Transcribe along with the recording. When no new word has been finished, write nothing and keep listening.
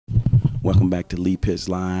Welcome back to Lee Pitts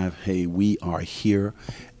Live. Hey, we are here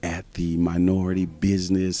at the Minority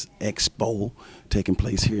Business Expo taking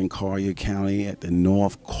place here in Collier County at the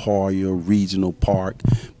North Collier Regional Park,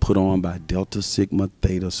 put on by Delta Sigma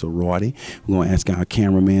Theta Sorority. We're going to ask our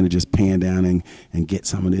cameraman to just pan down and get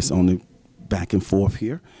some of this on the back and forth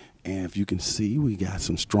here. And if you can see, we got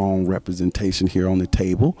some strong representation here on the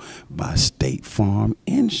table by State Farm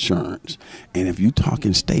Insurance. And if you're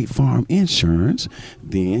talking State Farm Insurance,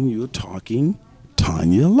 then you're talking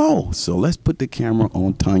Tonya Lowe. So let's put the camera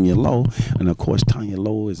on Tonya Lowe. And of course, Tonya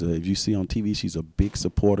Lowe is, if you see on TV, she's a big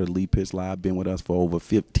supporter of Lee Pitts Live, been with us for over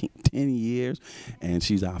 10 years. And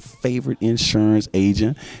she's our favorite insurance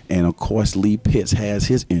agent. And of course, Lee Pitts has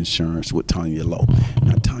his insurance with Tonya Lowe.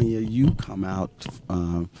 Now, Tonya, you come out,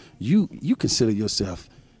 you consider yourself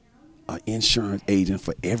an insurance agent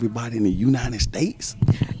for everybody in the United States?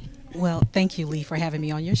 Well, thank you, Lee, for having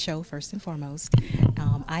me on your show, first and foremost.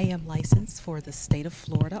 I am licensed for the state of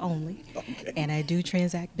Florida only, and I do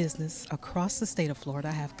transact business across the state of Florida.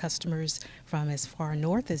 I have customers from as far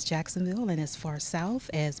north as Jacksonville and as far south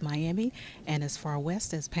as Miami and as far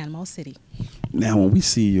west as Panama City. Now, when we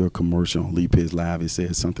see your commercial on Lee Pitts Live, it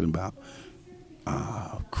says something about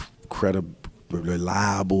credible,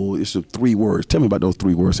 reliable. It's 3 words. Tell me about those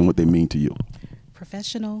 3 words and what they mean to you.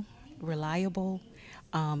 Professional, reliable.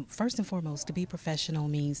 First and foremost, to be professional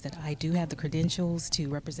means that I do have the credentials to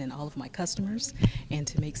represent all of my customers and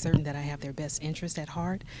to make certain that I have their best interest at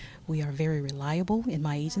heart. We are very reliable in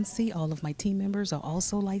my agency. All of my team members are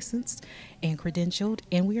also licensed and credentialed,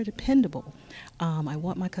 and we are dependable. I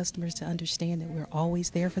want my customers to understand that we're always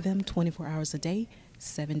there for them 24 hours a day,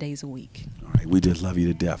 7 days a week. All right, we just love you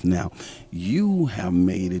to death. Now, you have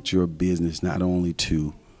made it your business not only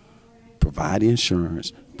to provide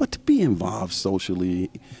insurance, but to be involved socially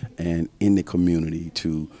and in the community,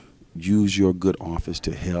 to use your good office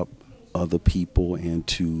to help other people and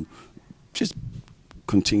to just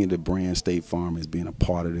continue to brand State Farm as being a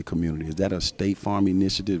part of the community. Is that a State Farm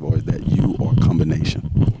initiative, or is that you, or a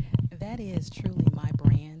combination? That is truly my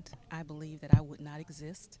brand. I believe that I would not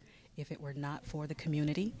exist if it were not for the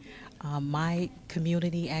community. My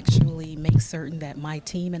community actually makes certain that my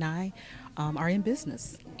team and I are in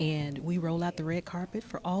business, and we roll out the red carpet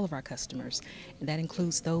for all of our customers. And that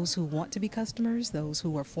includes those who want to be customers, those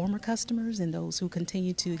who are former customers, and those who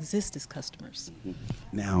continue to exist as customers.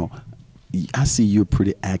 Now, I see you're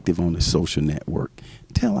pretty active on the social network.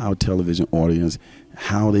 Tell our television audience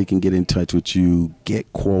how they can get in touch with you,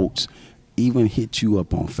 get quotes, even hit you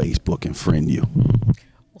up on Facebook and friend you.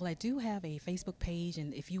 Well, I do have a Facebook page,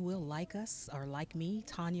 and if you will like us or like me,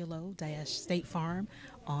 Tonya Lowe State Farm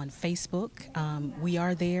on Facebook. We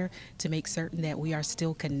are there to make certain that we are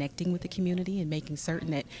still connecting with the community and making certain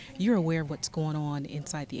that you're aware of what's going on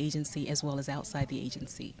inside the agency as well as outside the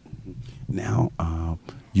agency. Now,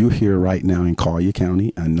 you're here right now in Collier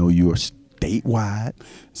County. I know you are statewide,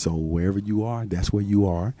 so wherever you are, that's where you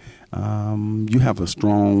are. You have a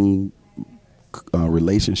strong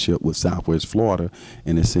relationship with Southwest Florida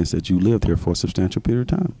in the sense that you lived here for a substantial period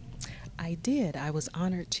of time. I did. I was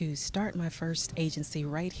honored to start my first agency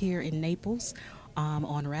right here in Naples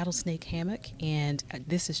on Rattlesnake Hammock, and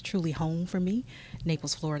this is truly home for me.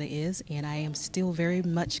 Naples, Florida is, and I am still very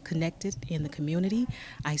much connected in the community.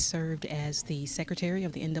 I served as the secretary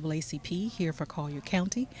of the NAACP here for Collier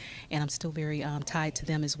County, and I'm still very tied to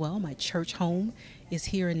them as well. My church home is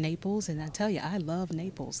here in Naples, and I tell you, I love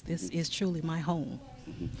Naples. This is truly my home.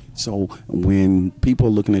 So when people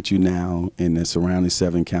are looking at you now in the surrounding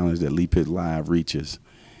 7 counties that Lee Pitts Live reaches,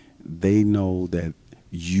 they know that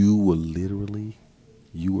you were literally,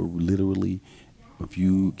 if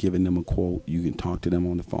you giving them a quote, you can talk to them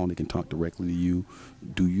on the phone, they can talk directly to you.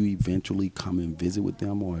 Do you eventually come and visit with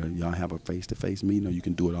them, or y'all have a face-to-face meeting, or you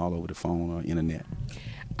can do it all over the phone or internet?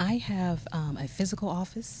 I have a physical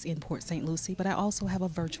office in Port St. Lucie, but I also have a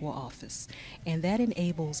virtual office, and that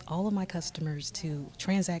enables all of my customers to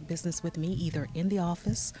transact business with me either in the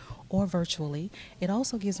office or virtually. It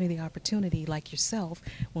also gives me the opportunity, like yourself,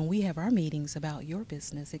 when we have our meetings about your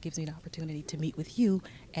business, it gives me the opportunity to meet with you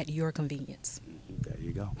at your convenience. There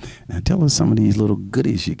you go. Now tell us some of these little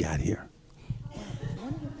goodies you got here.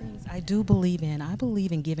 One of the things I do believe in, I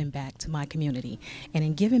believe in giving back to my community. And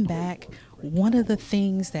in giving back, one of the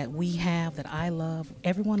things that we have that I love,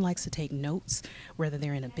 everyone likes to take notes, whether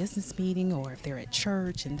they're in a business meeting or if they're at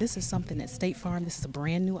church. And this is something at State Farm. This is a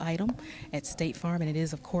brand new item at State Farm, and it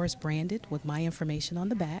is, of course, branded with my information on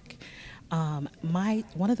the back.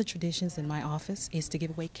 One of the traditions in my office is to give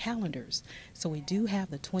away calendars. So we do have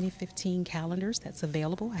the 2015 calendars that's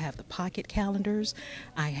available. I have the pocket calendars.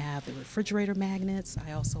 I have the refrigerator magnets.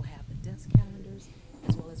 I also have the desk calendars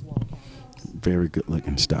as well as wall calendars. Very good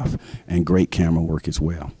looking stuff, and great camera work as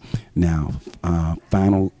well. Now,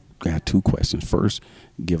 final, got 2 questions. First,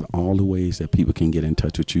 give all the ways that people can get in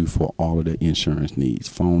touch with you for all of their insurance needs,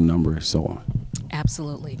 phone number, and so on.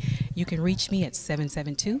 Absolutely. You can reach me at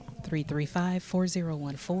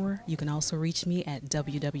 772-335-4014. You can also reach me at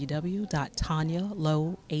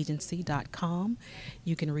www.tonyaloweagency.com.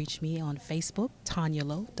 You can reach me on Facebook, Tonya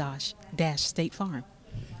Lowe State Farm.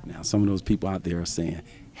 Now, some of those people out there are saying,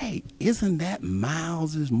 hey, isn't that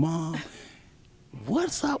Miles's mom?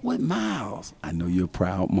 What's up with Miles? I know you're a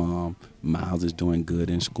proud mom. Miles is doing good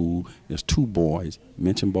in school. There's 2 boys.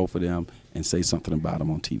 Mention both of them and say something about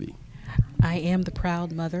them on TV. I am the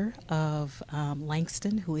proud mother of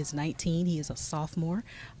Langston, who is 19. He is a sophomore.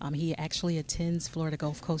 He actually attends Florida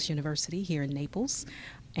Gulf Coast University here in Naples.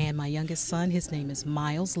 And my youngest son, his name is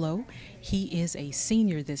Miles Lowe. He is a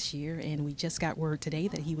senior this year, and we just got word today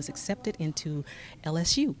that he was accepted into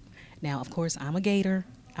LSU. Now, of course, I'm a Gator.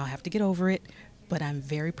 I'll have to get over it, but I'm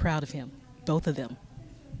very proud of him, both of them.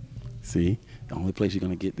 See, the only place you're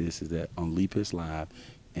going to get this is that on Lepus Live,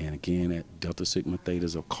 and again at Delta Sigma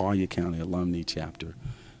Theta's of Collier County Alumni Chapter,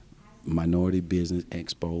 Minority Business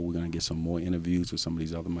Expo. We're going to get some more interviews with some of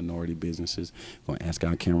these other minority businesses. We're going to ask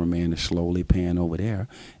our cameraman to slowly pan over there,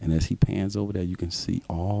 and as he pans over there, you can see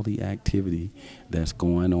all the activity that's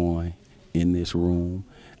going on in this room.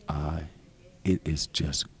 It is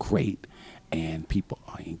just great, and people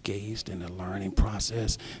are engaged in the learning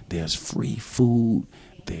process. There's free food.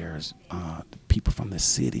 There's people from the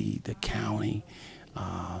city, the county.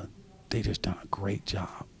 They just done a great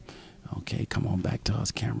job. Okay, come on back to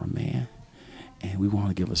us, cameraman. And we want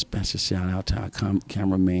to give a special shout out to our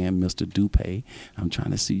cameraman, Mr. Dupe. I'm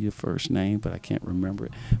trying to see your first name, but I can't remember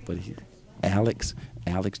it. But Alex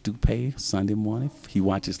Dupe, Sunday morning, he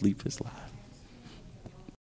watches Lepus Live.